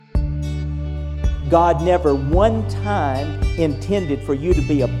God never one time intended for you to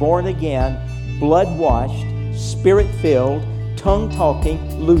be a born-again, blood-washed, Spirit-filled,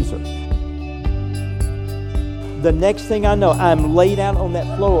 tongue-talking loser. The next thing I know, I'm laid out on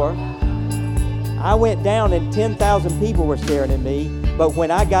that floor. I went down and 10,000 people were staring at me, but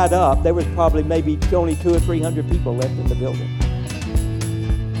when I got up, there was probably maybe only 200 or 300 people left in the building.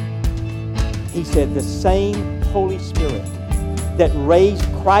 He said, the same Holy Spirit that raised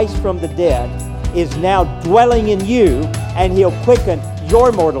Christ from the dead is now dwelling in you, and He'll quicken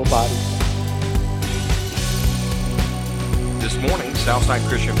your mortal body. This morning, Southside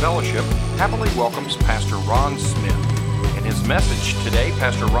Christian Fellowship happily welcomes Pastor Ron Smith. In his message today,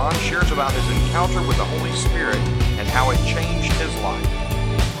 Pastor Ron shares about his encounter with the Holy Spirit and how it changed his life.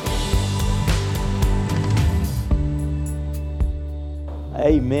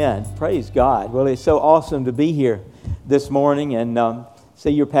 Amen. Praise God. Well, it's so awesome to be here this morning and see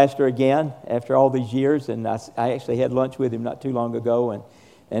your pastor again after all these years. And I actually had lunch with him not too long ago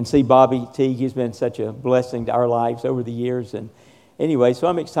and see Bobby Teague. He's been such a blessing to our lives over the years. And anyway, so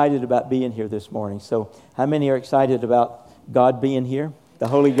I'm excited about being here this morning. So how many are excited about God being here? The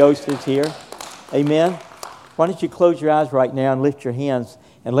Holy Ghost is here. Amen. Why don't you close your eyes right now and lift your hands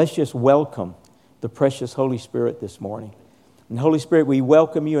and let's just welcome the precious Holy Spirit this morning. And Holy Spirit, we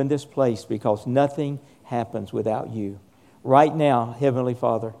welcome you in this place because nothing happens without you. Right now, Heavenly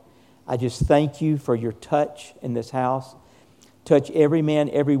Father, I just thank you for your touch in this house. Touch every man,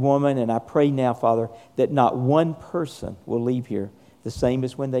 every woman, and I pray now, Father, that not one person will leave here the same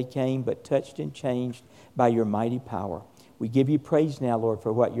as when they came, but touched and changed by your mighty power. We give you praise now, Lord,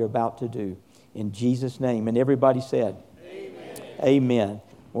 for what you're about to do. In Jesus' name. And everybody said, Amen. Amen.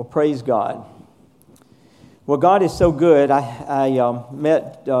 Well, praise God. Well, God is so good. I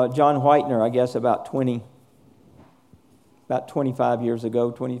met John Whitener, I guess, about 25 years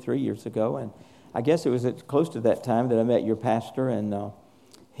ago, 23 years ago. And I guess it was close to that time that I met your pastor. And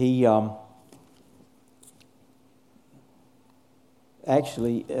he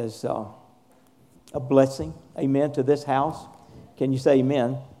actually is a blessing, amen, to this house. Can you say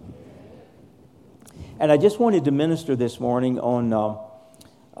amen? And I just wanted to minister this morning on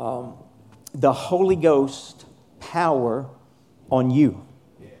the Holy Ghost power on you.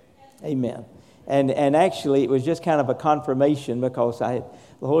 Amen. And actually, it was just kind of a confirmation because the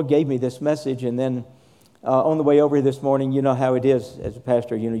Lord gave me this message, and then on the way over here this morning, you know how it is as a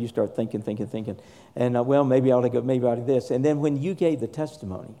pastor, you start thinking, and well, maybe I ought to go, maybe I ought to do this. And then when you gave the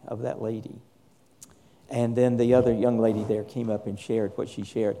testimony of that lady, and then the other young lady there came up and shared what she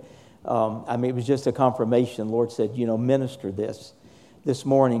shared, it was just a confirmation. The Lord said, minister this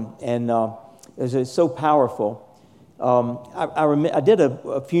morning, and it was so powerful. I did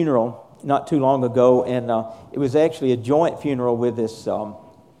a funeral not too long ago, and it was actually a joint funeral with this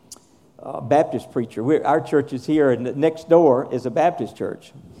Baptist preacher. Our church is here, and next door is a Baptist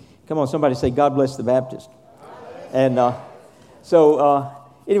church. Come on, somebody say, God bless the Baptist. And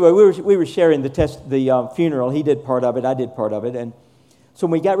anyway, we were sharing the funeral. He did part of it, I did part of it. And so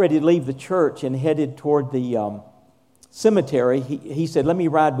when we got ready to leave the church and headed toward the cemetery, he said, let me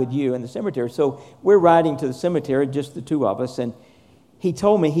ride with you in the cemetery. So we're riding to the cemetery, just the two of us, and he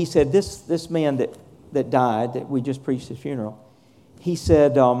told me, he said, this man that died, that we just preached his funeral, he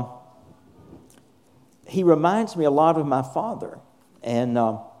said, he reminds me a lot of my father. And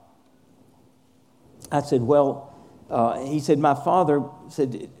I said, well, he said, my father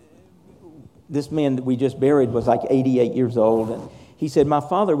said, this man that we just buried was like 88 years old. And he said, my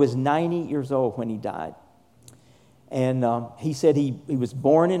father was 90 years old when he died. And he said he was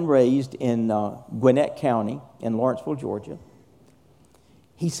born and raised in Gwinnett County in Lawrenceville, Georgia.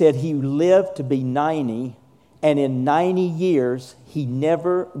 He said he lived to be 90, and in 90 years, he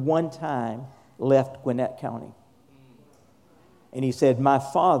never one time left Gwinnett County. And he said, my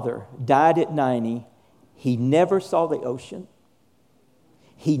father died at 90. He never saw the ocean.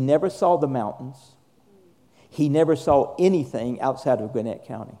 He never saw the mountains. He never saw anything outside of Gwinnett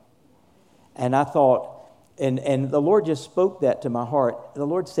County. And I thought, and the Lord just spoke that to my heart. The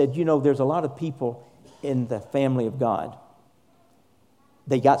Lord said, there's a lot of people in the family of God.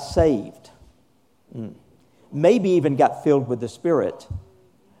 They got saved. Maybe even got filled with the Spirit.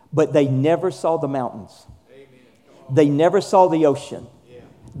 But they never saw the mountains. They never saw the ocean.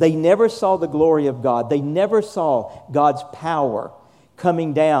 They never saw the glory of God. They never saw God's power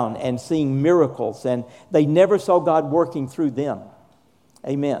coming down and seeing miracles. And they never saw God working through them.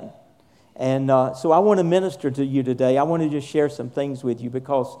 Amen. And so I want to minister to you today. I want to just share some things with you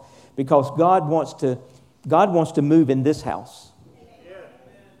because God wants to move in this house.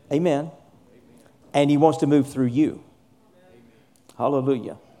 Amen. And He wants to move through you.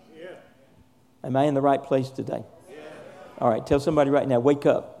 Hallelujah. Am I in the right place today? All right, tell somebody right now, wake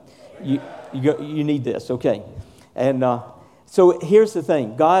up. You need this, okay? And so here's the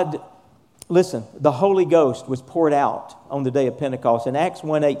thing. God, listen, the Holy Ghost was poured out on the day of Pentecost. And Acts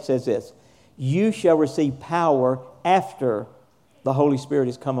 1:8 says this, you shall receive power after the Holy Spirit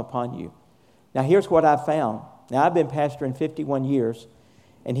has come upon you. Now, here's what I found. Now, I've been pastoring 51 years,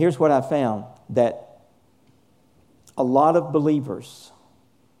 and here's what I found, that a lot of believers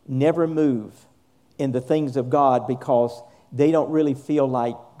never move in the things of God because they don't really feel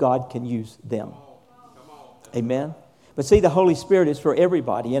like God can use them. Amen? But see, the Holy Spirit is for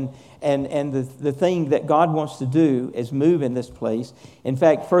everybody, and the thing that God wants to do is move in this place. In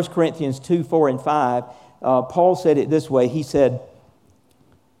fact, 1 Corinthians 2, 4, and 5, Paul said it this way. He said,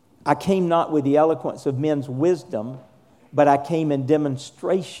 I came not with the eloquence of men's wisdom, but I came in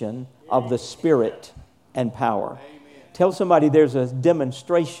demonstration of the Spirit and power. Amen. Tell somebody there's a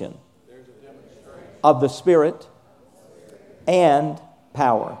demonstration of the Spirit and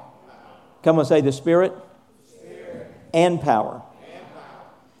power. Come on, say the Spirit and power.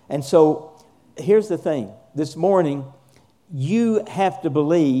 And so here's the thing. This morning, you have to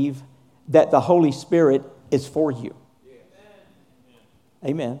believe that the Holy Spirit is for you.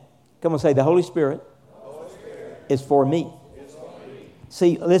 Amen. Come on, say the Holy Spirit is for me.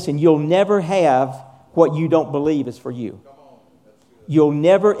 See, listen, you'll never have what you don't believe is for you. You'll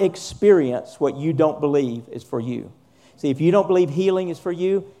never experience what you don't believe is for you. See, if you don't believe healing is for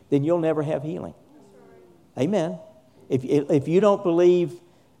you, then you'll never have healing. Amen. If you don't believe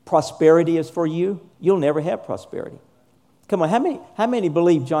prosperity is for you, you'll never have prosperity. Come on, how many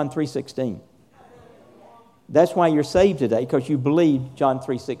believe John 3:16? That's why you're saved today, because you believe John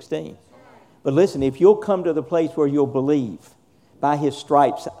 3:16. But listen, if you'll come to the place where you'll believe, by His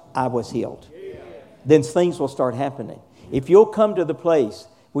stripes I was healed, then things will start happening. If you'll come to the place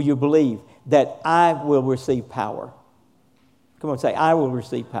where you believe that I will receive power. Come on, say, I will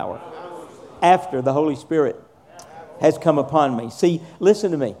receive power after the Holy Spirit has come upon me. See,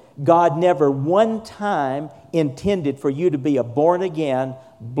 listen to me. God never one time intended for you to be a born-again,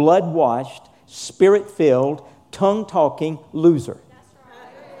 blood-washed, Spirit-filled, tongue-talking loser.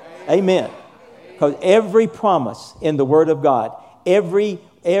 Amen. Because every promise in the Word of God, every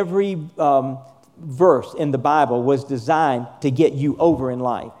verse in the Bible was designed to get you over in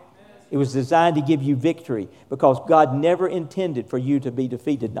life. It was designed to give you victory, because God never intended for you to be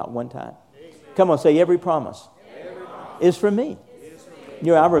defeated, not one time. Come on, say every promise is for me. You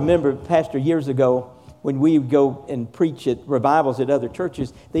know, I remember, Pastor, years ago, when we would go and preach at revivals at other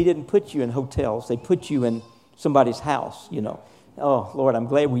churches, they didn't put you in hotels. They put you in somebody's house, you know. Oh, Lord, I'm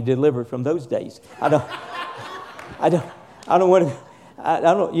glad we delivered from those days. I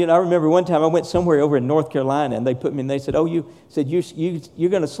remember one time I went somewhere over in North Carolina, and they put me, and they said, oh, you're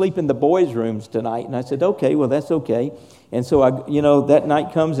going to sleep in the boys' rooms tonight. And I said, okay, well, that's okay. And so that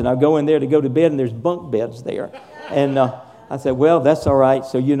night comes, and I go in there to go to bed, and there's bunk beds there. And I said, well, that's all right.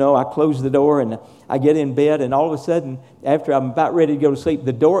 So, I close the door, and I get in bed, and all of a sudden, after I'm about ready to go to sleep,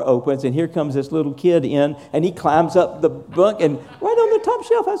 the door opens, and here comes this little kid in, and he climbs up the bunk and right on the top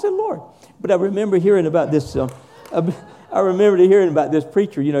shelf. I said, Lord. But I remember hearing about this. I remember hearing about this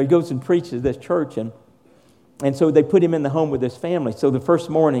preacher. He goes and preaches at this church, and so they put him in the home with his family. So the first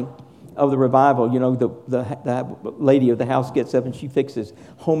morning of the revival, the lady of the house gets up, and she fixes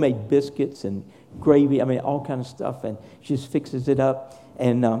homemade biscuits and gravy, all kind of stuff, and she just fixes it up.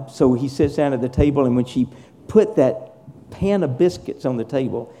 And so he sits down at the table, and when she put that pan of biscuits on the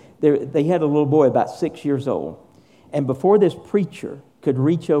table, they had a little boy about 6 years old. And before this preacher could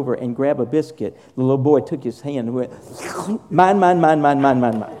reach over and grab a biscuit, the little boy took his hand and went, mine, mine, mine, mine, mine,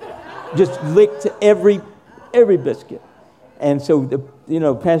 mine, mine. Just licked every biscuit. And so,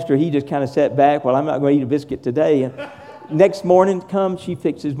 Pastor, he just kind of sat back, well, I'm not going to eat a biscuit today. And next morning comes, she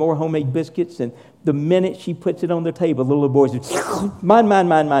fixes more homemade biscuits, and the minute she puts it on the table, the little boy says, mine, mine,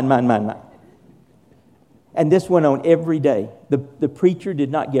 mine, mine, mine, mine, mine. And this went on every day. The preacher did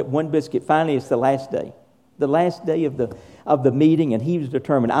not get one biscuit. Finally, it's the last day of the meeting, and he was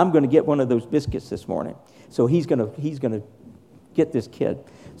determined, I'm going to get one of those biscuits this morning. So he's going to get this kid.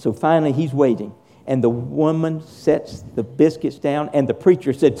 So finally, he's waiting. And the woman sets the biscuits down, and the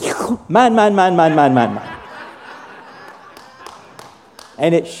preacher said, mine, mine, mine, mine, mine, mine, mine.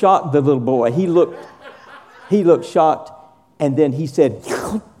 And it shocked the little boy. He looked shocked, and then he said,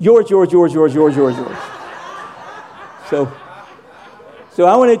 yours, yours, yours, yours, yours, yours, yours. So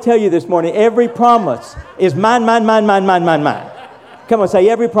I want to tell you this morning, every promise is mine, mine, mine, mine, mine, mine, mine. Come on, say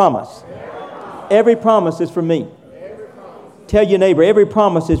every promise. Every promise is for me. Tell your neighbor, every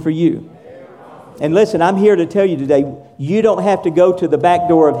promise is for you. And listen, I'm here to tell you today, you don't have to go to the back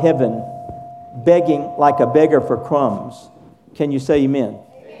door of heaven begging like a beggar for crumbs. Can you say amen?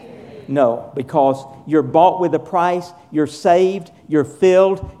 No, because you're bought with a price, you're saved, you're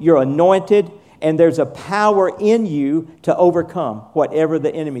filled, you're anointed, and there's a power in you to overcome whatever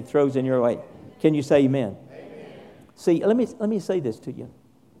the enemy throws in your way. Can you say amen? See, let me say this to you.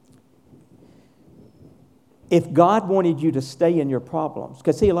 If God wanted you to stay in your problems,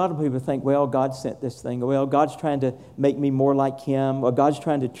 because see, a lot of people think, well, God sent this thing. Well, God's trying to make me more like Him. Or God's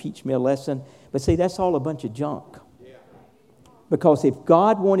trying to teach me a lesson. But see, that's all a bunch of junk. Because if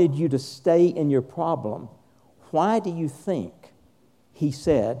God wanted you to stay in your problem, why do you think He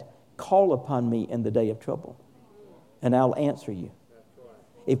said, call upon me in the day of trouble, and I'll answer you?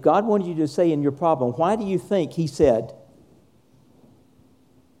 If God wanted you to stay in your problem, why do you think He said,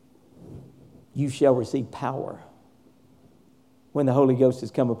 you shall receive power when the Holy Ghost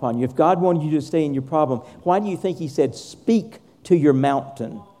has come upon you? If God wanted you to stay in your problem, why do you think He said, speak to your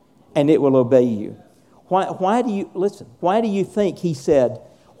mountain and it will obey you? Why do you think He said,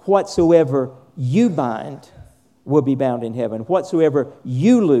 whatsoever you bind will be bound in heaven? Whatsoever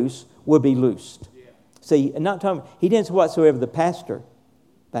you loose will be loosed. See, He didn't say whatsoever the pastor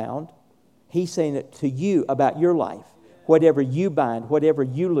bound. He's saying it to you about your life. Whatever you bind, whatever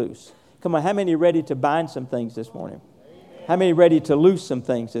you loose. Come on, how many are ready to bind some things this morning? How many are ready to loose some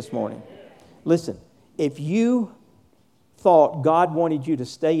things this morning? Listen, if you thought God wanted you to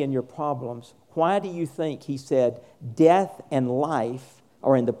stay in your problems, why do you think He said death and life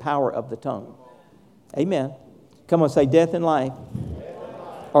are in the power of the tongue? Amen. Come on, say death and life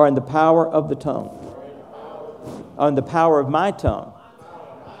are in the power of the tongue. Are in the power of my tongue.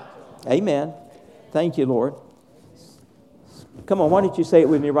 Amen. Thank you, Lord. Come on, why don't you say it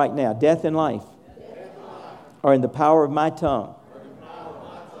with me right now? Death and life are in the power of my tongue.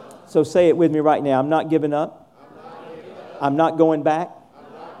 So say it with me right now. I'm not giving up. I'm not going back.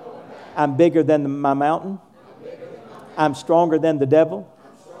 I'm bigger than my mountain. I'm stronger than the devil.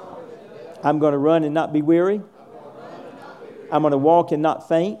 I'm going to run and not be weary. I'm going to walk and not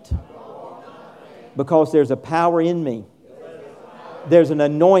faint. Because there's a power in me. There's an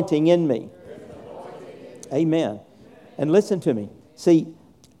anointing in me. Amen. And listen to me. See,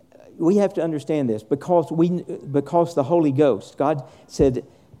 we have to understand this. Because the Holy Ghost, God said,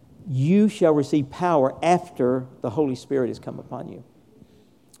 you shall receive power after the Holy Spirit has come upon you.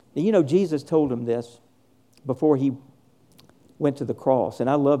 Now, you know, Jesus told him this before He went to the cross. And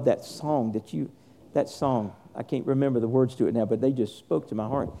I love that song that song. I can't remember the words to it now, but they just spoke to my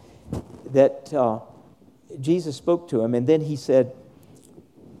heart. That Jesus spoke to him, and then He said,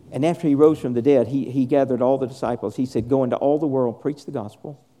 and after He rose from the dead, he gathered all the disciples. He said, go into all the world, preach the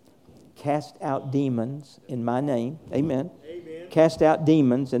gospel, cast out demons in my name. Amen. Amen. Cast out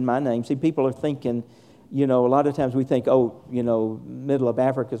demons in my name. See, people are thinking, you know, a lot of times we think, middle of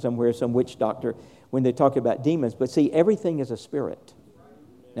Africa somewhere, some witch doctor, when they talk about demons. But see, everything is a spirit.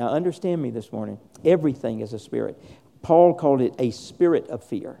 Now, understand me this morning. Everything is a spirit. Paul called it a spirit of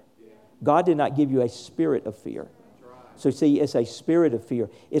fear. God did not give you a spirit of fear. So see, it's a spirit of fear.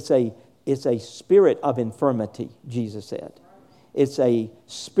 It's a spirit of infirmity, Jesus said. It's a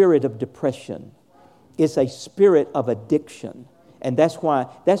spirit of depression. It's a spirit of addiction. And that's why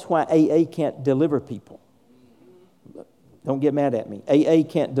AA can't deliver people. Don't get mad at me. AA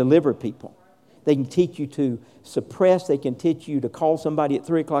can't deliver people. They can teach you to suppress. They can teach you to call somebody at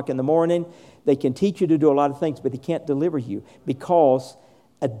 3 o'clock in the morning. They can teach you to do a lot of things, but they can't deliver you because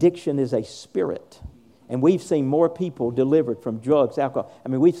addiction is a spirit. And we've seen more people delivered from drugs, alcohol. I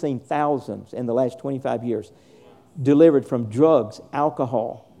mean, we've seen thousands in the last 25 years delivered from drugs,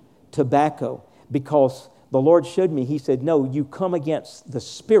 alcohol, tobacco, because the Lord showed me. He said, no, you come against the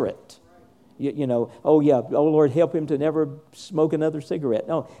spirit. Oh Lord, help him to never smoke another cigarette.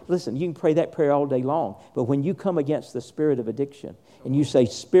 No, listen, you can pray that prayer all day long. But when you come against the spirit of addiction and you say,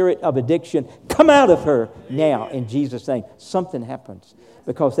 spirit of addiction, come out of her now in Jesus' name, something happens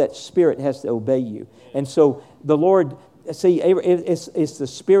because that spirit has to obey you. And so the Lord, see, it's the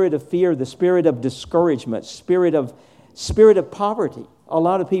spirit of fear, the spirit of discouragement, spirit of poverty. A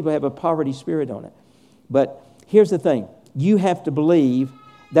lot of people have a poverty spirit on it. But here's the thing. You have to believe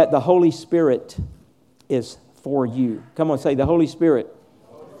that the Holy Spirit is for you. Come on, say, the Holy Spirit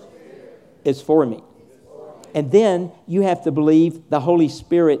is for me. And then you have to believe the Holy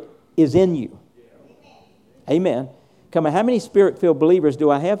Spirit is in you. Amen. Come on, how many Spirit-filled believers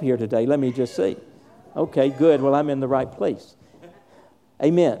do I have here today? Let me just see. Okay, good. Well, I'm in the right place.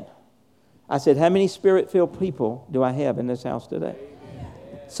 Amen. I said, how many Spirit-filled people do I have in this house today?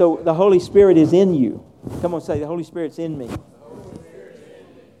 So the Holy Spirit is in you. Come on, say, the Holy Spirit's in me.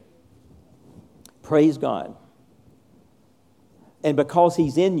 Praise God. And because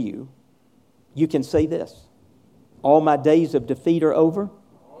He's in you, You can say this. All my days of defeat are over.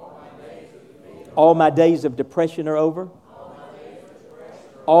 All my days of depression are over.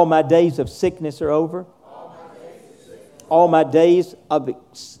 All my days of sickness are over. All my days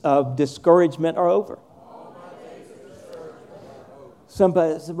of discouragement are over.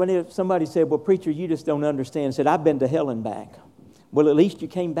 Somebody said, well, preacher, you just don't understand. I said, I've been to hell and back. Well, at least you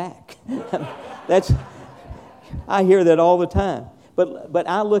came back. I hear that all the time. But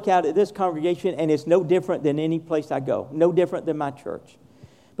I look out at this congregation, and it's no different than any place I go. No different than my church.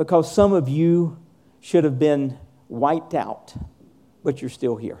 Because some of you should have been wiped out, but you're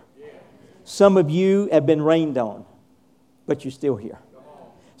still here. Some of you have been rained on, but you're still here.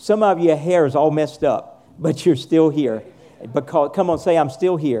 Some of your hair is all messed up, but you're still here. Because, come on, say, I'm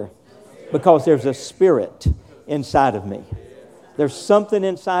still here. Because there's a spirit inside of me. There's something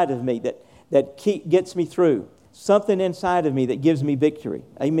inside of me that gets me through. Something inside of me that gives me victory.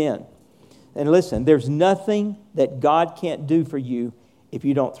 Amen. And listen, there's nothing that God can't do for you if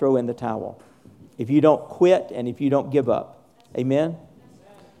you don't throw in the towel. If you don't quit and if you don't give up. Amen.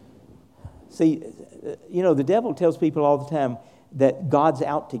 See, the devil tells people all the time that God's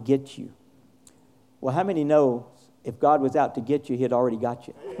out to get you. Well, how many know if God was out to get you, he'd already got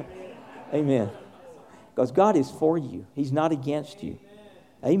you? Amen. Because God is for you. He's not against you.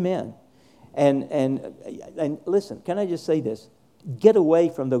 Amen. And listen, can I just say this? Get away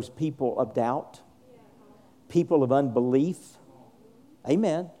from those people of doubt, people of unbelief.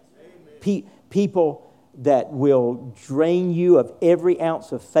 Amen. People that will drain you of every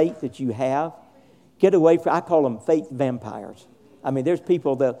ounce of faith that you have. Get away from, I call them faith vampires. I mean, there's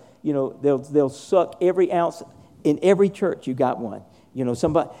people that, they'll suck every ounce. In every church, you got one.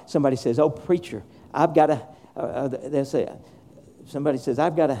 Somebody says, oh, preacher, I've got they'll say, somebody says,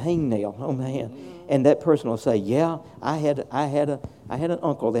 I've got a hangnail on my hand. And that person will say, yeah, I had an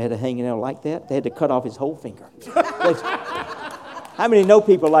uncle that had a hangnail like that. They had to cut off his whole finger. How many know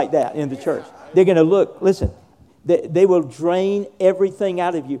people like that in the church? They're going to look, listen, they will drain everything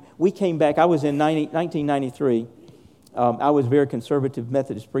out of you. We came back, I was in 1993. I was a very conservative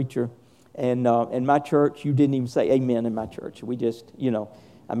Methodist preacher. And in my church, you didn't even say amen in my church. We just,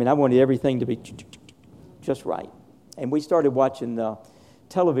 I wanted everything to be just right. And we started watching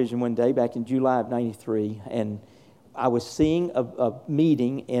television one day back in July of 93, and I was seeing a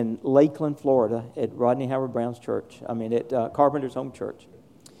meeting in Lakeland, Florida at Rodney Howard Brown's church, at Carpenter's Home Church.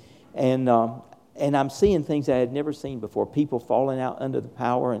 And I'm seeing things I had never seen before, people falling out under the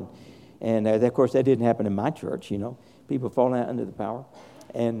power, and of course that didn't happen in my church, people falling out under the power.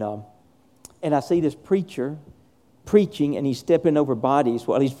 And I see this preacher preaching, and he's stepping over bodies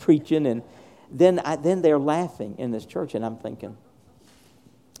while he's preaching, and then they're laughing in this church, and I'm thinking,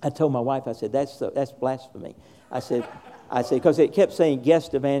 I told my wife, I said, that's blasphemy. I said, because it kept saying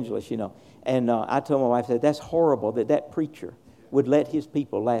guest evangelist, and I told my wife, I said, that's horrible that preacher would let his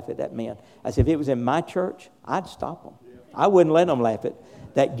people laugh at that man. I said, if it was in my church, I'd stop them. I wouldn't let them laugh at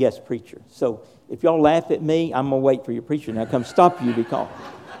that guest preacher. So if y'all laugh at me, I'm going to wait for your preacher now come stop you because...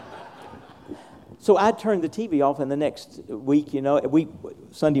 So I turned the TV off, and the next week,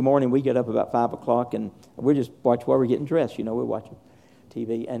 Sunday morning, we get up about 5 o'clock, and we just watch while we're getting dressed. We're watching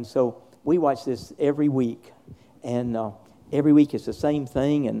TV. And so we watch this every week, and every week it's the same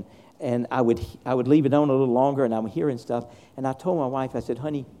thing, and I would leave it on a little longer, and I'm hearing stuff. And I told my wife, I said,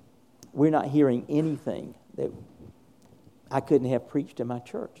 honey, we're not hearing anything that I couldn't have preached in my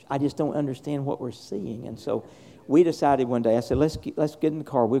church. I just don't understand what we're seeing. And so we decided one day, I said, let's get in the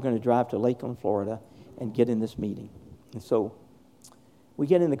car. We're going to drive to Lakeland, Florida, and get in this meeting. And so we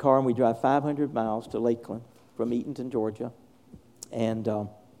get in the car, and we drive 500 miles to Lakeland from Eatonton, Georgia. And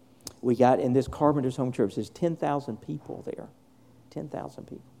we got in this Carpenter's Home Church. There's 10,000 people there, 10,000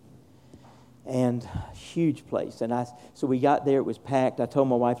 people. And huge place. And so we got there. It was packed. I told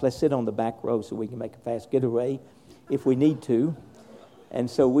my wife, let's sit on the back row so we can make a fast getaway if we need to. And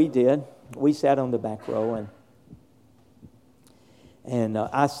so we did. We sat on the back row, and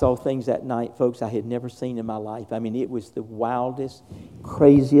I saw things that night, folks, I had never seen in my life. It was the wildest,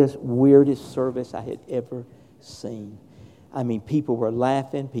 craziest, weirdest service I had ever seen. People were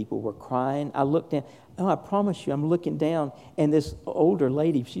laughing, people were crying. I looked down. Oh, I promise you, I'm looking down, and this older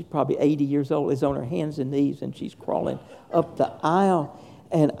lady, she's probably 80 years old, is on her hands and knees, and she's crawling up the aisle.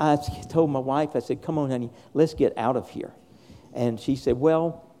 And I told my wife, I said, come on, honey, let's get out of here. And she said,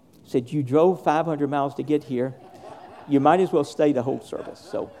 you drove 500 miles to get here. You might as well stay the whole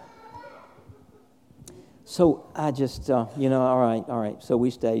service. So I just, all right. So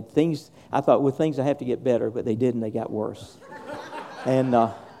we stayed. I thought, things I have to get better, but they didn't. They got worse. And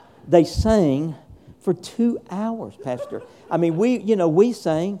they sang For 2 hours, Pastor. I mean, we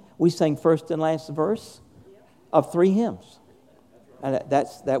sang first and last verse of 3 hymns. And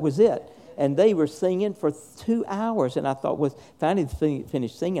that was it. And they were singing for 2 hours. And I thought, well, finally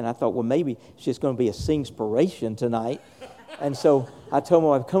finished singing. I thought, well, maybe it's just going to be a singspiration tonight. And so I told my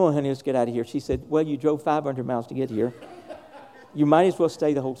wife, come on, honey, let's get out of here. She said, well, you drove 500 miles to get here. You might as well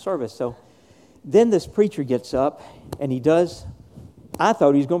stay the whole service. So then this preacher gets up, and I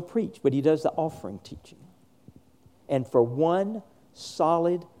thought he was going to preach, but he does the offering teaching. And for 1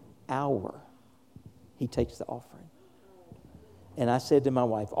 solid hour, he takes the offering. And I said to my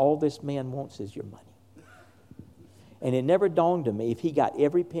wife, all this man wants is your money. And it never dawned on me, if he got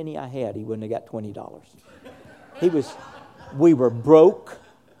every penny I had, he wouldn't have got $20. We were broke,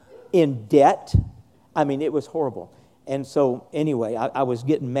 in debt. I mean, it was horrible. And so, anyway, I was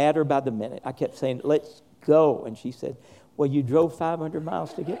getting madder by the minute. I kept saying, let's go. And she said, well, you drove 500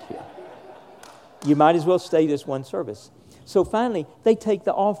 miles to get here. You might as well stay this one service. So finally, they take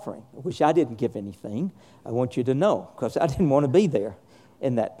the offering, which I didn't give anything. I want you to know, because I didn't want to be there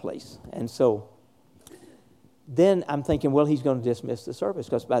in that place. And so then I'm thinking, well, he's going to dismiss the service,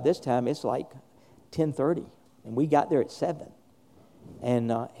 because by this time it's like 10:30, and we got there at 7.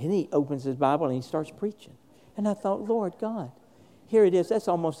 And he opens his Bible and he starts preaching. And I thought, Lord God, here it is. That's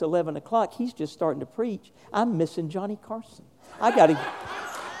almost 11 o'clock. He's just starting to preach. I'm missing Johnny Carson. I got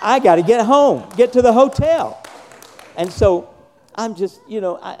to get home, get to the hotel. And so I'm just,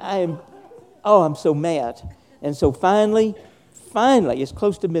 I'm so mad. And so finally, it's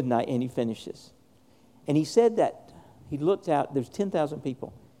close to midnight, and he finishes. And he said that, he looked out, there's 10,000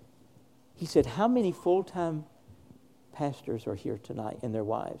 people. He said, how many full-time pastors are here tonight and their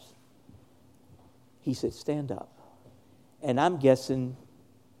wives? He said, stand up. And I'm guessing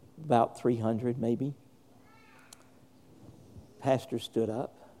about 300 maybe. Pastor stood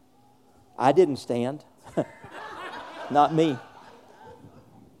up. I didn't stand. Not me.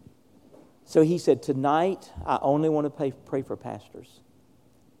 So he said, tonight I only want to pray for pastors,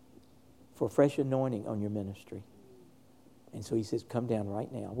 for fresh anointing on your ministry. And so he says, come down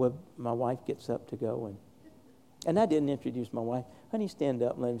right now. Well, my wife gets up to go, and I didn't introduce my wife. Honey, stand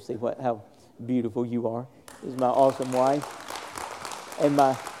up and let me see how beautiful you are. This is my awesome wife. And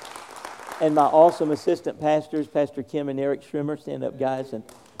my awesome assistant pastors, Pastor Kim and Eric Schrimmer. Stand up, guys. And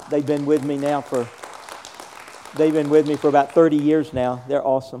they've been with me for about 30 years now. They're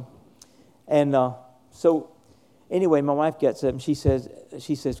awesome. And so anyway, my wife gets up and she says,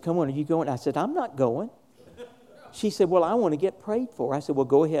 come on, are you going? I said, I'm not going. She said, well, I want to get prayed for. I said, well,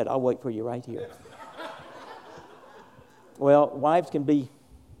 go ahead. I'll wait for you right here. Well, wives can be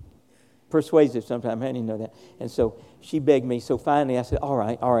persuasive sometimes. I didn't know that. And so she begged me. So finally I said, all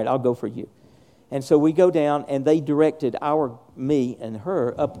right, I'll go for you. And so we go down, and they directed me and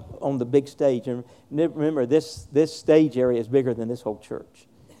her up on the big stage. And remember, this stage area is bigger than this whole church.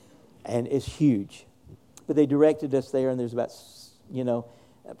 And it's huge. But they directed us there, and there's about,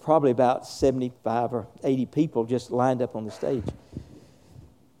 probably about 75 or 80 people just lined up on the stage.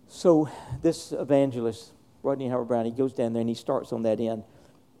 So this evangelist, Rodney Howard-Browne, he goes down there, and he starts on that end.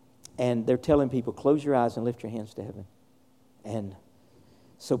 And they're telling people, close your eyes and lift your hands to heaven. And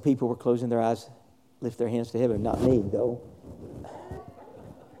so people were closing their eyes, lift their hands to heaven. Not me, though.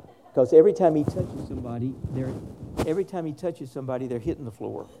 Because every time he touches somebody, they're hitting the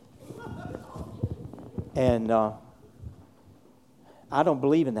floor. And I don't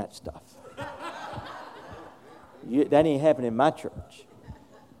believe in that stuff. That ain't happening in my church.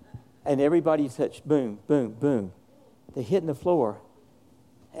 And everybody touched, boom, boom, boom. They're hitting the floor.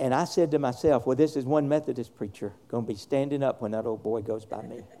 And I said to myself, well, this is one Methodist preacher going to be standing up when that old boy goes by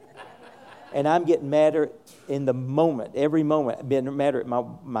me. And I'm getting madder in the moment, every moment. I'm getting madder at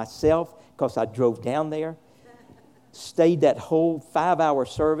myself because I drove down there, stayed that whole 5-hour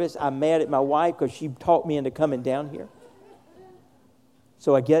service. I'm mad at my wife because she talked me into coming down here.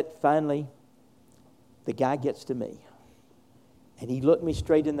 So finally, the guy gets to me. And he looked me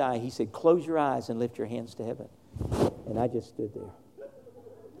straight in the eye. He said, close your eyes and lift your hands to heaven. And I just stood there.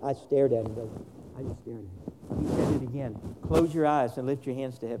 I stared at him, though. I just stared at him. He said it again. Close your eyes and lift your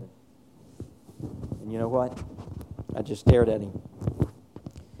hands to heaven. And you know what? I just stared at him.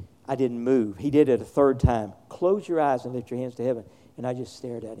 I didn't move. He did it a third time. Close your eyes and lift your hands to heaven. And I just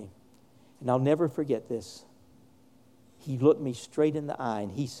stared at him. And I'll never forget this. He looked me straight in the eye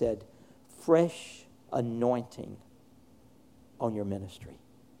and he said, fresh anointing on your ministry.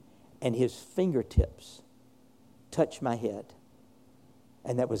 And his fingertips touched my head.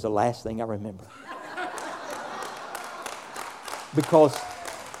 And that was the last thing I remember. Because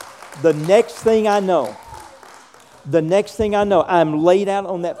the next thing I know, I'm laid out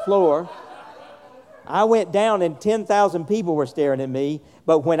on that floor. I went down and 10,000 people were staring at me.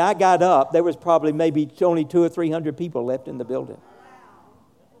 But when I got up, there was probably maybe only 200 or 300 people left in the building.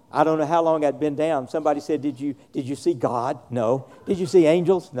 I don't know how long I'd been down. Somebody said, did you see God? No. Did you see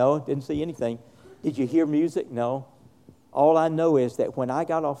angels? No, didn't see anything. Did you hear music? No. All I know is that when I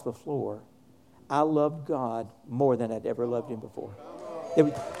got off the floor, I loved God more than I'd ever loved Him before.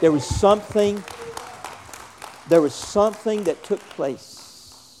 There was something that took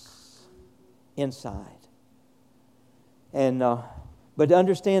place inside. And but to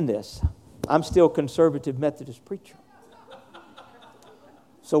understand this, I'm still a conservative Methodist preacher.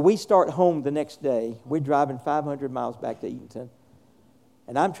 So we start home the next day. We're driving 500 miles back to Eatonton.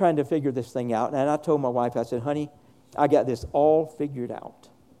 And I'm trying to figure this thing out. And I told my wife, I said, honey, I got this all figured out.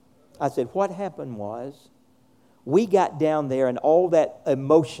 I said, what happened was we got down there and all that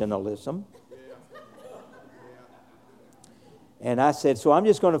emotionalism. And I said, so I'm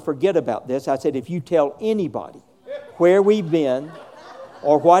just going to forget about this. I said, if you tell anybody where we've been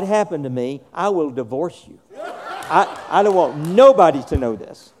or what happened to me, I will divorce you. I don't want nobody to know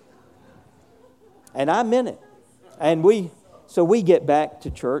this. And I meant it. And we get back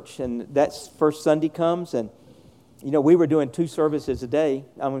to church, and that first Sunday comes, and we were doing 2 services a day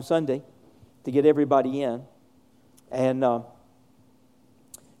on Sunday to get everybody in. And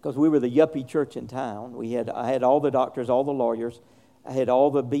because we were the yuppie church in town, I had all the doctors, all the lawyers, I had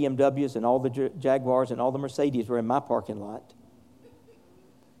all the BMWs and all the Jaguars and all the Mercedes were in my parking lot.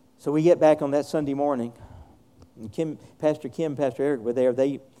 So we get back on that Sunday morning, and Pastor Eric were there.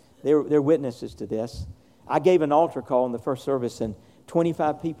 They're witnesses to this. I gave an altar call in the first service, and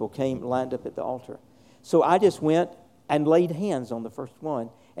 25 people came lined up at the altar. So I just went and laid hands on the first one,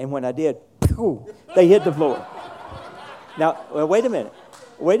 and when I did, they hit the floor. Now, wait a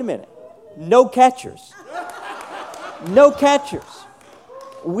minute. No catchers. No catchers.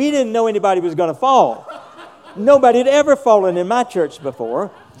 We didn't know anybody was going to fall. Nobody had ever fallen in my church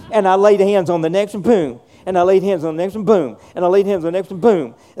before. And I laid hands on the next one, boom. And I laid hands on the next one, boom. And I laid hands on the next one,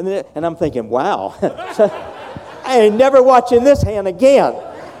 boom. And I'm thinking, wow. I ain't never watching this hand again.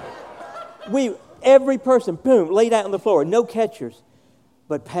 Every person, boom, laid out on the floor. No catchers.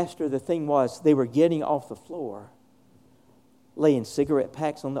 But Pastor, the thing was, they were getting off the floor, laying cigarette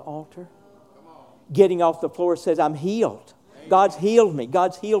packs on the altar. Getting off the floor says, I'm healed. God's healed me.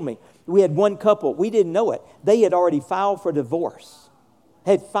 God's healed me. We had one couple. We didn't know it. They had already filed for divorce.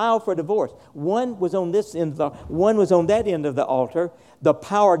 One was on this end, one was on that end of the altar. The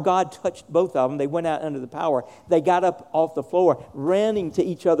power of God touched both of them. They went out under the power. They got up off the floor, running to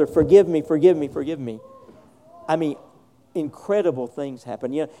each other, forgive me, forgive me, forgive me. I mean, incredible things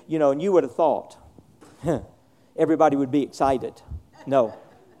happened. And you would have thought everybody would be excited. No,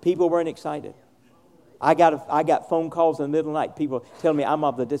 people weren't excited. I got phone calls in the middle of the night. People tell me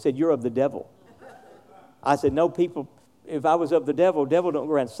they said, you're of the devil. I said, no, people. If I was of the devil don't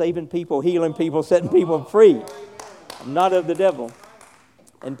go around saving people, healing people, setting people free. I'm not of the devil.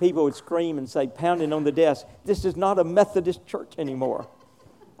 And people would scream and say, pounding on the desk, this is not a Methodist church anymore.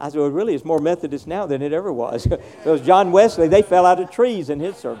 I said, well, really, it's more Methodist now than it ever was. Because John Wesley, they fell out of trees in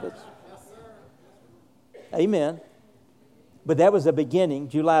his service. Amen. But that was the beginning.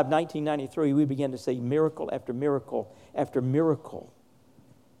 July of 1993, we began to see miracle after miracle after miracle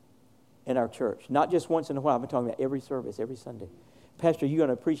in our church. Not just once in a while. I'm talking about every service, every Sunday. Pastor, you're going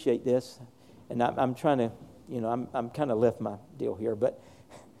to appreciate this. And I'm trying to, I'm kind of left my deal here. But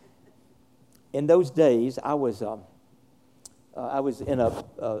in those days, I was in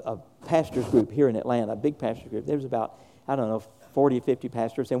a pastor's group here in Atlanta, a big pastor's group. There was about, 40 or 50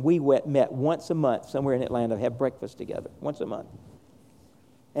 pastors. And we met once a month somewhere in Atlanta to have breakfast together, once a month.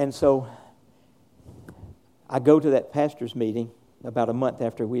 And so I go to that pastor's meeting about a month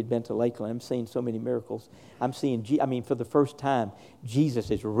after we had been to Lakeland. I'm seeing so many miracles. I'm seeing, for the first time, Jesus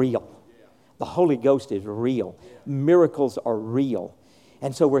is real. The Holy Ghost is real. Miracles are real.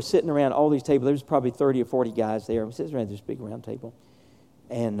 And so we're sitting around all these tables. There's probably 30 or 40 guys there. We're sitting around this big round table.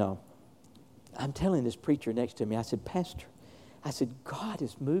 And I'm telling this preacher next to me, I said, Pastor, God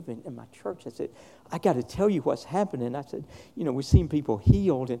is moving in my church. I said, I got to tell you what's happening. I said, we're seeing people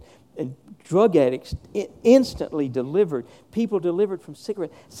healed and drug addicts instantly delivered, people delivered from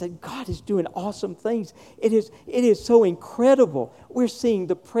cigarettes. I said, God is doing awesome things. It is so incredible. We're seeing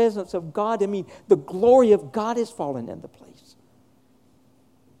the presence of God. The glory of God is falling in the place.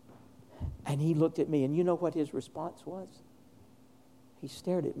 And he looked at me, and you know what his response was? He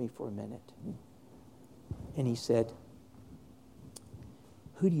stared at me for a minute, and he said,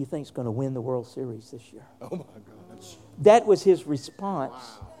 who do you think is going to win the World Series this year? Oh, my gosh. That was his response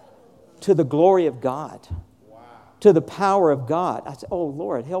to the glory of God, to the power of God. I said, oh,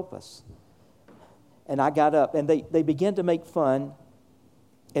 Lord, help us. And I got up, and they began to make fun.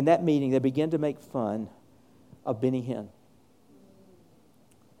 In that meeting, they began to make fun of Benny Hinn.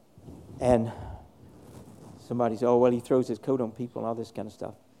 And somebody said, oh, well, he throws his coat on people and all this kind of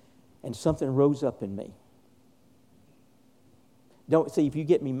stuff. And something rose up in me. Don't see, if you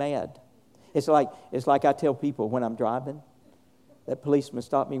get me mad, it's like I tell people when I'm driving. That policeman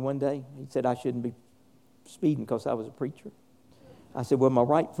stopped me one day. He said I shouldn't be speeding because I was a preacher. I said, well, my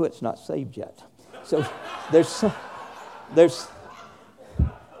right foot's not saved yet. So there's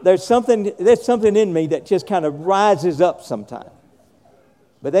something in me that just kind of rises up sometimes.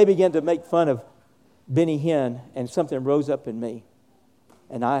 But they began to make fun of Benny Hinn, and something rose up in me.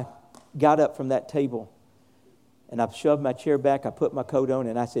 And I got up from that table, and I shoved my chair back, I put my coat on,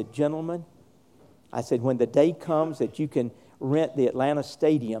 and I said, gentlemen, I said, when the day comes that you can rent the Atlanta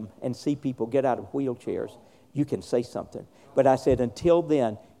Stadium and see people get out of wheelchairs, you can say something. But I said, until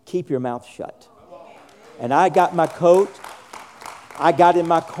then, keep your mouth shut. And I got my coat, I got in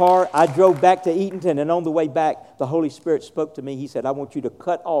my car, I drove back to Eatonton, and on the way back, the Holy Spirit spoke to me. He said, I want you to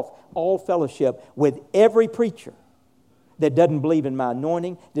cut off all fellowship with every preacher that doesn't believe in my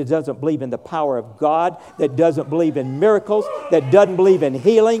anointing, that doesn't believe in the power of God, that doesn't believe in miracles, that doesn't believe in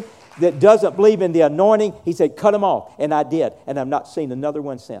healing, that doesn't believe in the anointing. He said, cut them off. And I did. And I've not seen another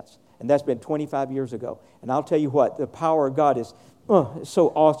one since. And that's been 25 years ago. And I'll tell you what, the power of God is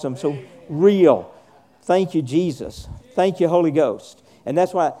so awesome, so real. Thank you, Jesus. Thank you, Holy Ghost. And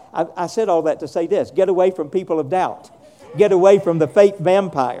that's why I said all that to say this. Get away from people of doubt. Get away from the faith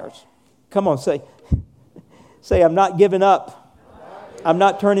vampires. Come on, say, I'm not giving up. I'm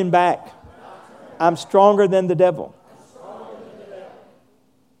not turning back. I'm stronger than the devil.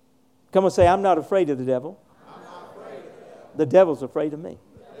 Come on, say, I'm not afraid of the devil. The devil's afraid of me.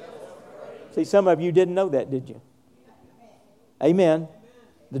 See, some of you didn't know that, did you? Amen.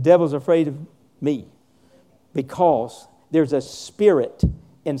 The devil's afraid of me because there's a spirit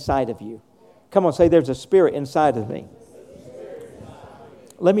inside of you. Come on, say, there's a spirit inside of me.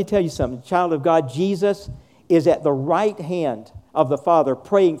 Let me tell you something. Child of God, Jesus is at the right hand of the Father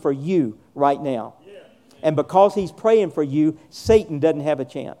praying for you right now. And because He's praying for you, Satan doesn't have a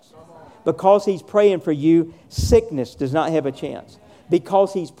chance. Because He's praying for you, sickness does not have a chance.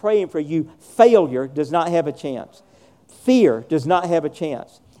 Because He's praying for you, failure does not have a chance. Fear does not have a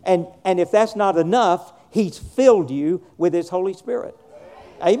chance. And if that's not enough, He's filled you with His Holy Spirit.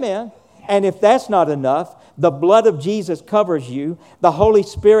 Amen. And if that's not enough, the blood of Jesus covers you. The Holy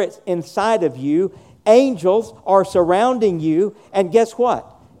Spirit's inside of you. Angels are surrounding you. And guess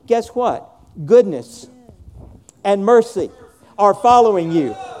what? Guess what? Goodness and mercy are following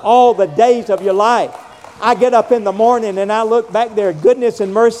you all the days of your life. I get up in the morning and I look back there, goodness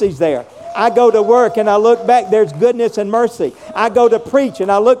and mercy's there. I go to work and I look back, there's goodness and mercy. I go to preach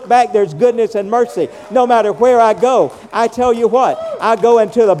and I look back, there's goodness and mercy. No matter where I go, I tell you what, I go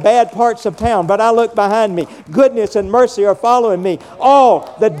into the bad parts of town, but I look behind me. Goodness and mercy are following me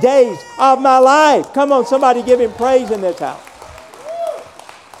all the days of my life. Come on, somebody give Him praise in this house.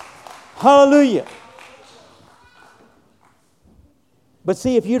 Hallelujah. But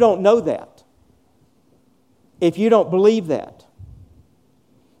see, if you don't know that, if you don't believe that,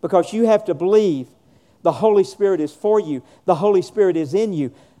 because you have to believe the Holy Spirit is for you, the Holy Spirit is in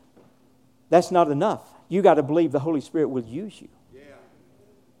you, that's not enough. You got to believe the Holy Spirit will use you. Yeah,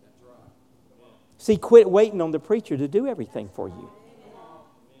 that's right. See, quit waiting on the preacher to do everything for you.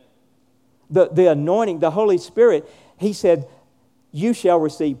 The anointing, the Holy Spirit, He said, you shall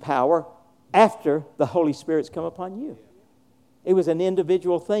receive power after the Holy Spirit's come upon you. It was an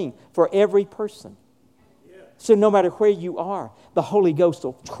individual thing for every person. So no matter where you are, the Holy Ghost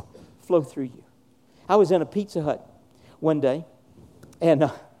will flow through you. I was in a Pizza Hut one day, and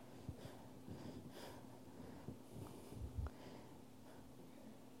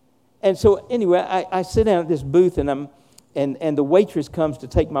so anyway, I sit down at this booth, and the waitress comes to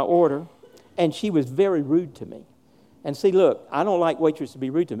take my order, and she was very rude to me. And see, look, I don't like waitresses to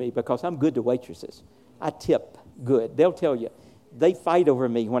be rude to me because I'm good to waitresses. I tip good. They'll tell you. They fight over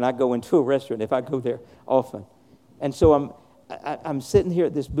me when I go into a restaurant if I go there often. And so I'm sitting here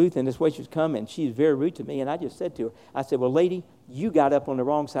at this booth, and this waitress comes, and she's very rude to me. And I just said to her, I said, well, lady, you got up on the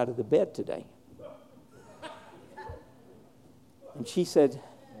wrong side of the bed today. And she said,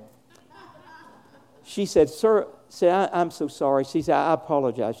 sir, I'm so sorry. She said, I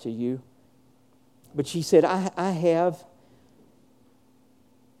apologize to you. But she said, I have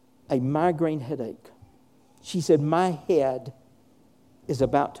a migraine headache. She said, my head is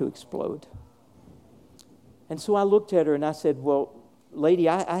about to explode. And so I looked at her and I said, well, lady,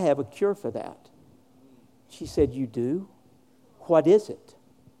 I have a cure for that. She said, you do? What is it?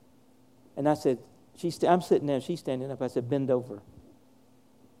 And I said, I'm sitting there, she's standing up. I said, bend over.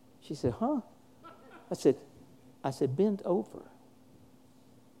 She said, huh? I said, bend over.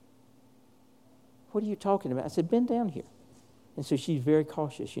 What are you talking about? I said, bend down here. And so she's very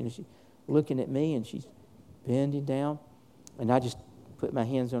cautious. You know, she's looking at me and she's bending down. And I just put my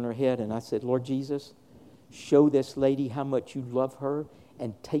hands on her head and I said, Lord Jesus, show this lady how much you love her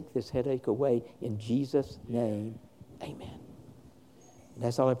and take this headache away in Jesus' name. Amen. And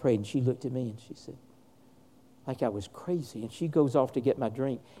that's all I prayed. And she looked at me and she said, like I was crazy. And she goes off to get my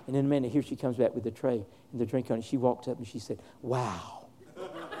drink. And in a minute, here she comes back with the tray and the drink on it. She walked up and she said, wow.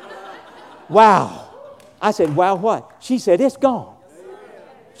 Wow. I said, wow what? She said, it's gone.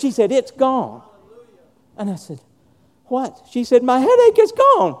 She said, it's gone. And I said, what? She said, my headache is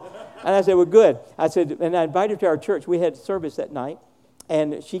gone. And I said, well, good. I said, and I invited her to our church. We had service that night.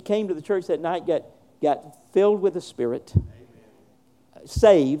 And she came to the church that night, got filled with the Spirit,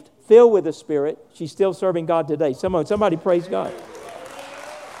 saved, filled with the Spirit. She's still serving God today. Somebody praise God.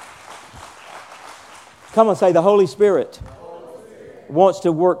 Come on, say, the Holy Spirit wants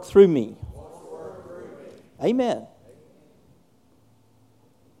to work through me. Amen.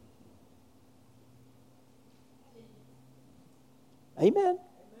 Amen.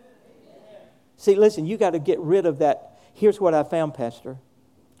 See, listen, you got to get rid of that. Here's what I found, Pastor.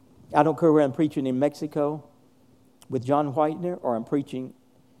 I don't care whether I'm preaching in Mexico with John Whitener, or I'm preaching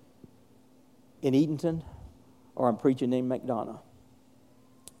in Eatonton, or I'm preaching in McDonough.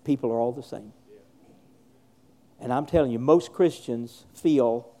 People are all the same. And I'm telling you, most Christians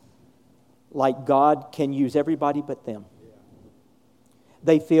feel like God can use everybody but them.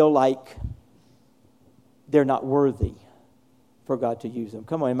 They feel like they're not worthy for God to use them.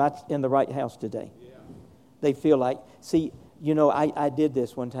 Come on, am I in the right house today? Yeah. They feel like, see, you know, I did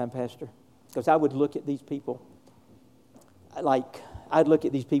this one time, Pastor, because I would look at these people, I'd look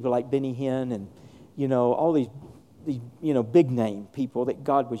at these people like Benny Hinn and, you know, all these you know, big name people that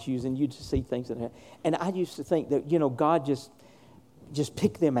God was using. You'd see things that happen. And I used to think that, you know, God just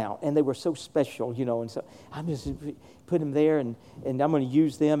picked them out, and they were so special, you know, and so I'm just put them there, and I'm going to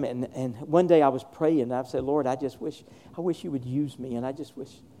use them. And one day I was praying, and I said, Lord, I wish you would use me, and I just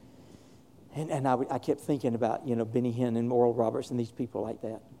wish. And I kept thinking about, you know, Benny Hinn and Oral Roberts and these people like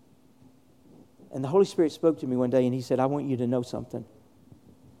that. And the Holy Spirit spoke to me one day, and He said, I want you to know something.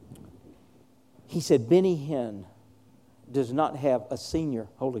 He said, Benny Hinn does not have a senior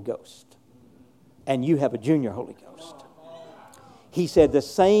Holy Ghost, and you have a junior Holy Ghost. He said the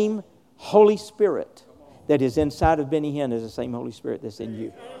same Holy Spirit that is inside of Benny Hinn is the same Holy Spirit that's in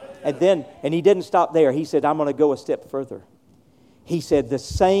you. And He didn't stop there. He said, I'm going to go a step further. He said the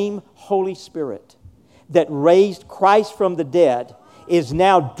same Holy Spirit that raised Christ from the dead is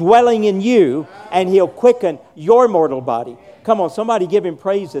now dwelling in you, and He'll quicken your mortal body. Come on, somebody give Him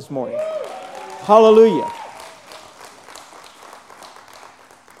praise this morning. Hallelujah.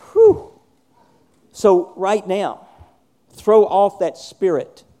 Whew. So right now, throw off that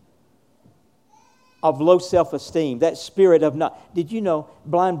spirit of low self-esteem, that spirit of not. Did you know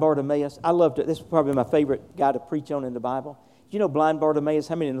blind Bartimaeus? I loved it. This is probably my favorite guy to preach on in the Bible. Do you know blind Bartimaeus?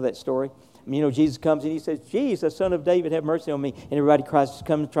 How many know that story? I mean, you know, Jesus comes and He says, Jesus, Son of David, have mercy on me. And everybody tries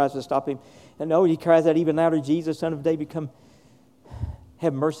to stop Him. And no, He cries out even louder, Jesus, Son of David, come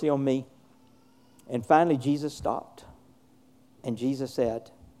have mercy on me. And finally, Jesus stopped. And Jesus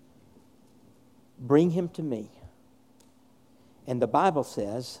said, bring him to me. And the Bible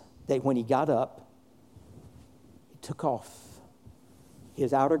says that when he got up, he took off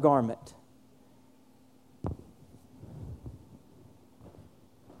his outer garment.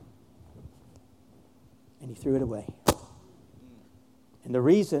 And he threw it away. And the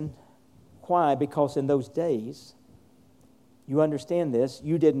reason why, because in those days, you understand this,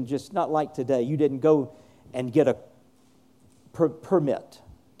 you didn't just, not like today, you didn't go and get a permit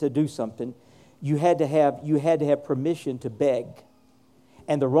to do something. You had to have permission to beg.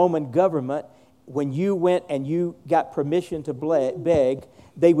 And the Roman government, when you went and you got permission to beg,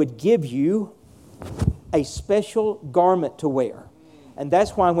 they would give you a special garment to wear. And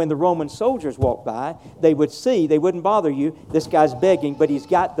that's why when the Roman soldiers walked by, they would see, they wouldn't bother you, this guy's begging, but he's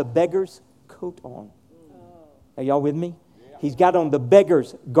got the beggar's coat on. Are y'all with me? He's got on the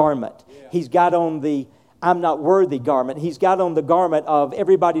beggar's garment. He's got on the I'm not worthy garment. He's got on the garment of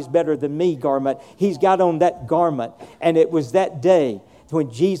everybody's better than me garment. He's got on that garment. And it was that day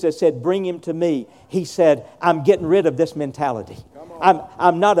when Jesus said, bring him to me. He said, I'm getting rid of this mentality.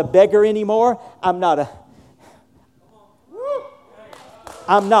 I'm not a beggar anymore. I'm not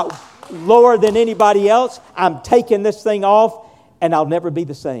lower than anybody else. I'm taking this thing off, and I'll never be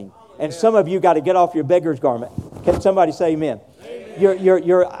the same. And some of you got to get off your beggar's garment. Can somebody say amen? Amen.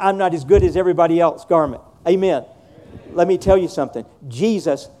 I'm not as good as everybody else garment. Amen. Let me tell you something.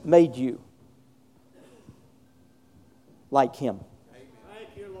 Jesus made you like Him.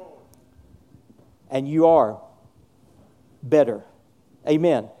 And you are better.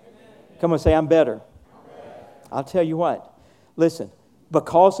 Amen. Come on, say, I'm better. I'll tell you what. Listen,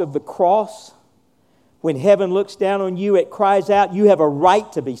 because of the cross, when heaven looks down on you, it cries out, you have a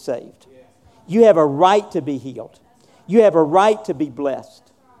right to be saved. You have a right to be healed. You have a right to be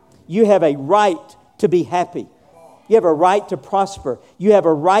blessed. You have a right to be happy. You have a right to prosper. You have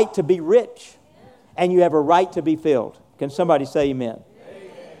a right to be rich. And you have a right to be filled. Can somebody say amen?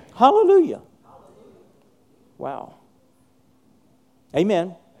 Amen. Hallelujah. Wow.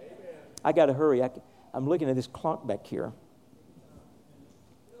 Amen. Amen. I got to hurry. I'm looking at this clock back here.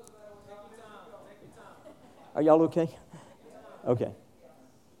 Are y'all okay? Okay.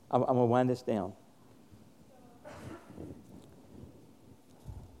 I'm going to wind this down.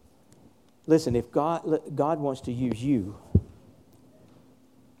 Listen, if God wants to use you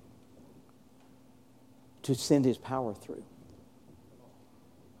to send His power through.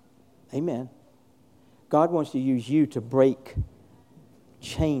 Amen. God wants to use you to break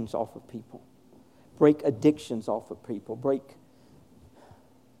chains off of people. Break addictions off of people.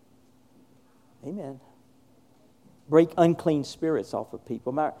 Amen. Break unclean spirits off of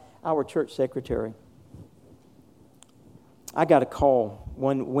people. Our church secretary, I got a call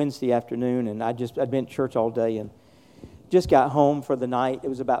one Wednesday afternoon, and I'd been at church all day and just got home for the night. It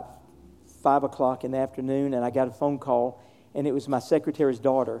was about 5 o'clock in the afternoon, and I got a phone call, and it was my secretary's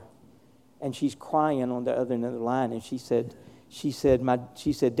daughter, and she's crying on the other end of the line, and she said,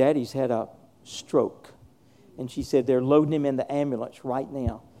 Daddy's had a stroke, and she said they're loading him in the ambulance right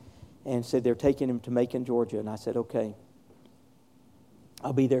now, and said they're taking him to Macon, Georgia, and I said, okay,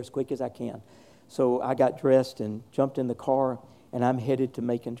 I'll be there as quick as I can. So I got dressed and jumped in the car, and I'm headed to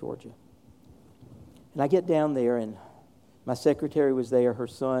Macon, Georgia. And I get down there, and my secretary was there, her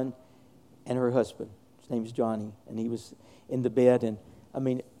son, and her husband. His name's Johnny, and he was in the bed. And I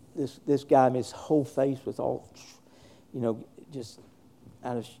mean, this guy, his whole face was all, just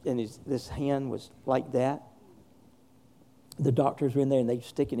out of, and this hand was like that. The doctors were in there, and they were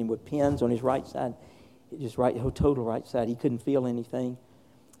sticking him with pins on his right side, total right side. He couldn't feel anything.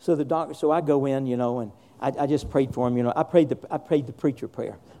 So I go in, and I just prayed for him. I prayed the preacher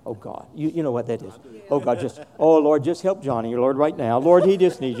prayer. Oh God, you know what that is. Oh God, Lord, just help Johnny, Lord, right now. Lord, he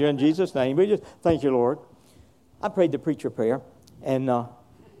just needs you in Jesus' name. We just thank you, Lord. I prayed the preacher prayer, and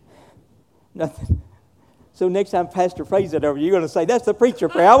nothing. So next time Pastor prays it over, you're going to say, that's the preacher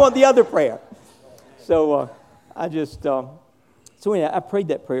prayer. I want the other prayer. So I prayed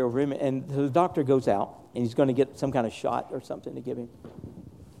that prayer over him, and the doctor goes out, and he's going to get some kind of shot or something to give him.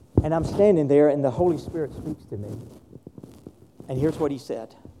 And I'm standing there, and the Holy Spirit speaks to me. And here's what He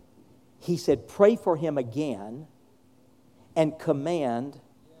said. He said, pray for him again and command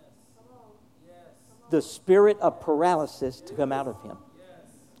the spirit of paralysis to come out of him.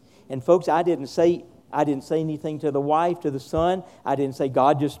 And folks, I didn't say anything to the wife, to the son. I didn't say,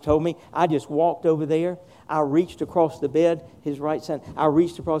 God just told me. I just walked over there. I reached across the bed, his right side. I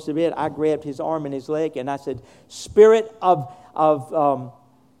reached across the bed. I grabbed his arm and his leg, and I said, Spirit of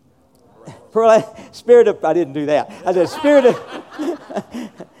I didn't do that. I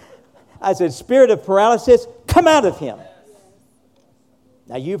said, Spirit of paralysis, come out of him.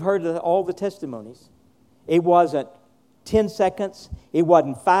 Now, you've heard all the testimonies. It wasn't 10 seconds. It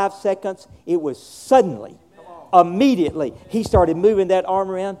wasn't 5 seconds. It was suddenly, immediately. He started moving that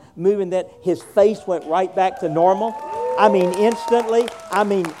arm around, his face went right back to normal. I mean, instantly. I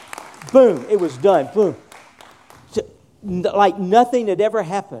mean, boom, it was done. Boom. So, like nothing had ever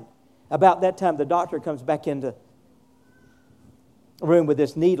happened. About that time, the doctor comes back into a room with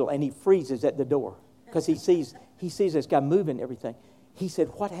this needle, and he freezes at the door because he sees this guy moving everything. He said,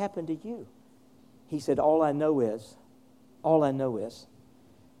 what happened to you? He said, all I know is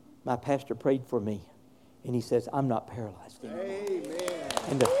my pastor prayed for me, and he says, I'm not paralyzed anymore.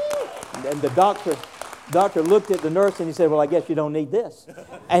 Amen. And the doctor looked at the nurse, and he said, well, I guess you don't need this.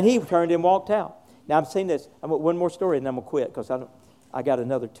 And he turned and walked out. Now, I'm saying this. One more story, and then I'm going to quit because I got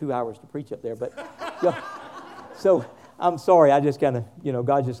another 2 hours to preach up there. But so I'm sorry. I just kind of,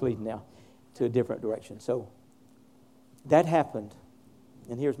 God's just leading now to a different direction. So that happened.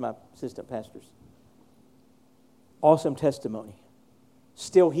 And here's my assistant pastors. Awesome testimony.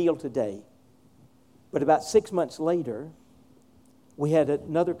 Still healed today. But about 6 months later, we had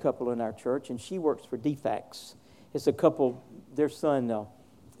another couple in our church, and she works for DFACS. It's a couple, their son,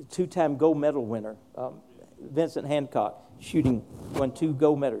 two-time gold medal winner, Vincent Hancock, won 2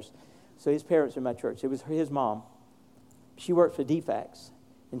 gold medals. So his parents are in my church. It was his mom. She worked for DFAX,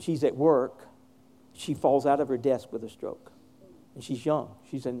 and she's at work. She falls out of her desk with a stroke. And she's young.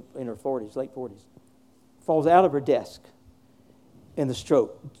 She's in her 40s, late 40s. Falls out of her desk in the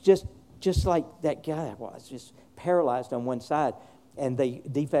stroke. Just like that guy was, just paralyzed on one side. And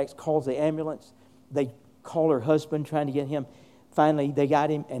DFAX calls the ambulance. They call her husband, trying to get him. Finally, they got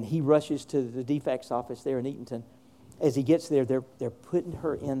him, and he rushes to the DFAX office there in Eatonton. As he gets there, they're putting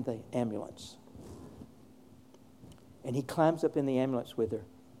her in the ambulance. And he climbs up in the ambulance with her.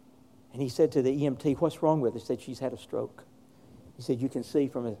 And he said to the EMT, "What's wrong with her?" He said, "She's had a stroke." He said, "You can see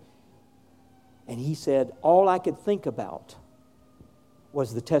from it." And he said, "All I could think about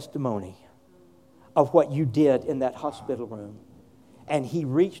was the testimony of what you did in that hospital room." And he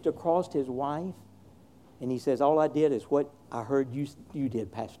reached across to his wife, and he says, "All I did is what I heard you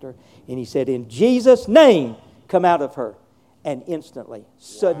did, Pastor." And he said, "In Jesus' name, come out of her." And instantly,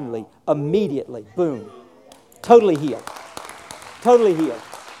 suddenly, immediately, boom, totally healed. Totally healed.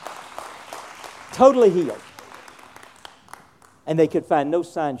 Totally healed. And they could find no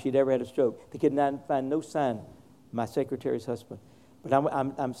sign she'd ever had a stroke. They could find no sign, my secretary's husband. But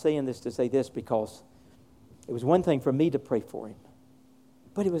I'm saying this to say this, because it was one thing for me to pray for him,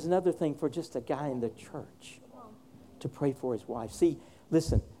 but it was another thing for just a guy in the church to pray for his wife. See,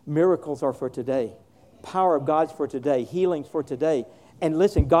 listen, miracles are for today. Power of God's for today. Healing's for today. And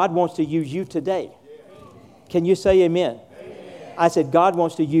listen, God wants to use you today. Can you say amen? Amen. I said God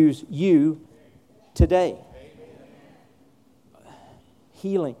wants to use you today. Amen.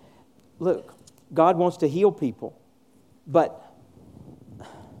 Healing. Look, God wants to heal people, but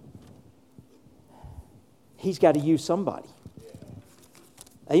He's got to use somebody.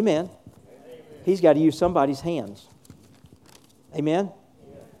 Amen. He's got to use somebody's hands. Amen.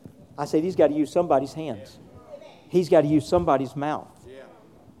 I said He's got to use somebody's hands. He's got to use somebody's mouth.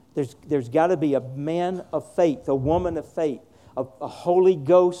 There's got to be a man of faith, a woman of faith, a Holy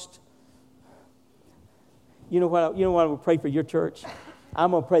Ghost. You know what I would pray for your church?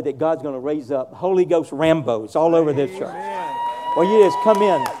 I'm going to pray that God's going to raise up Holy Ghost Rambos all over this church. Well, you just come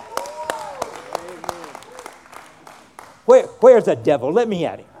in. Where's the devil? Let me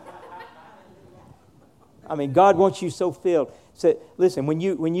at him. I mean, God wants you so filled. So, listen, when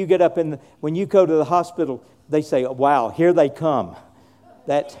you get up when you go to the hospital, they say, "Wow, here they come."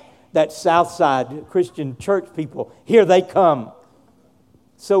 That South Side Christian church people, here they come.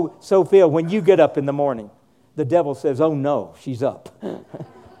 So Phil, when you get up in the morning, the devil says, "Oh no, she's up."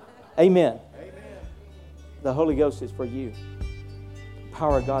 Amen. The Holy Ghost is for you. The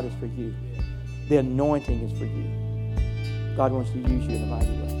power of God is for you. The anointing is for you. God wants to use you in a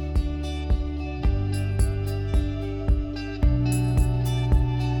mighty way.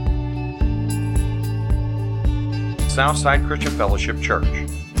 Southside Christian Fellowship Church,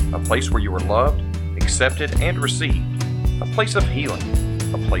 a place where you are loved, accepted, and received, a place of healing,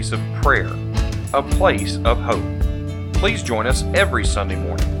 a place of prayer, a place of hope. Please join us every Sunday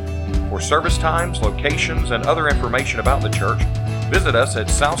morning. For service times, locations, and other information about the church, visit us at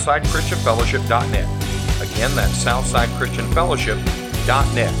southsidechristianfellowship.net. Again, that's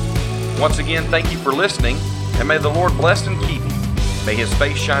southsidechristianfellowship.net. Once again, thank you for listening, and may the Lord bless and keep you. May His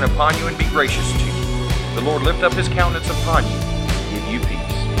face shine upon you and be gracious to you. The Lord lift up His countenance upon you and give you peace.